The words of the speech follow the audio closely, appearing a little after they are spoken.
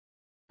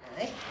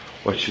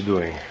What you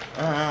doing?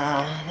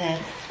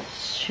 Let's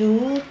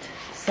shoot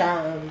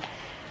some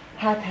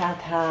hot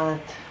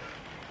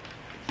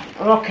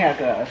rocker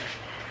girl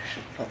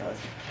photos.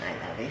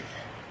 I love it.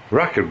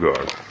 Rocker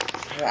girl.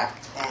 Rock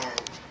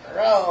and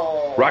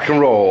roll. Rock and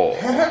roll.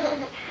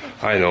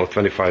 I know,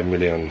 25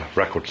 million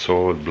records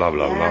sold, blah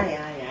blah blah.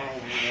 Yeah.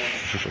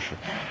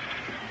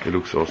 It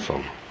looks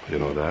awesome, you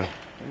know that?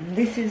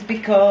 This is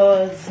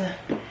because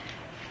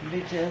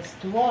we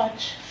just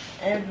watch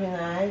every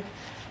night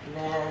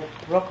the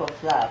Rock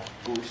of Love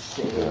who's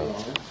singing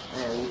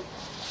and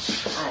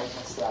I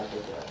just love the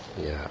girl.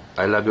 Yeah.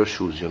 I love your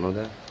shoes, you know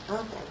that? Oh,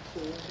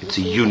 thank you. It's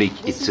a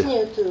unique, This is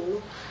new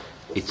too.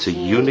 it's a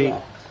unique,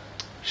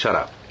 shut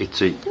up,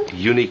 it's a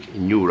unique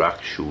new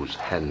rock shoes,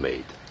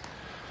 handmade.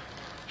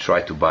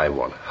 Try to buy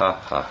one. Ha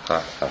ha ha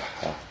ha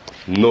ha.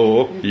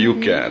 No, you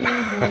can.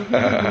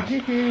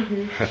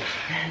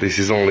 This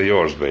is only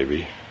yours,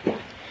 baby.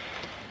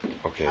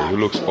 Okay, you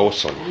look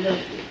awesome.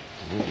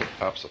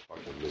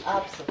 Absolutely.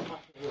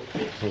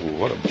 Absolutely. Oh,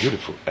 what a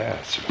beautiful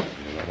ass you have,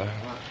 you know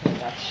that?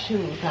 That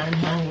shoot, I'm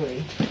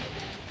hungry.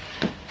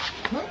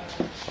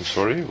 I'm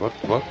sorry, what?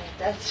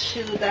 That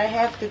shoot, I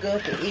have to go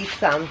to eat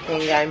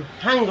something. I'm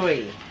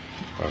hungry.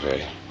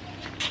 Okay.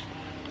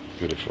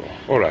 Beautiful.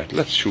 All right,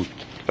 let's shoot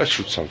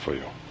some for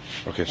you.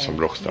 Okay, some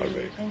rockstar,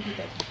 babe. Thank you.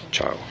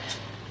 Ciao.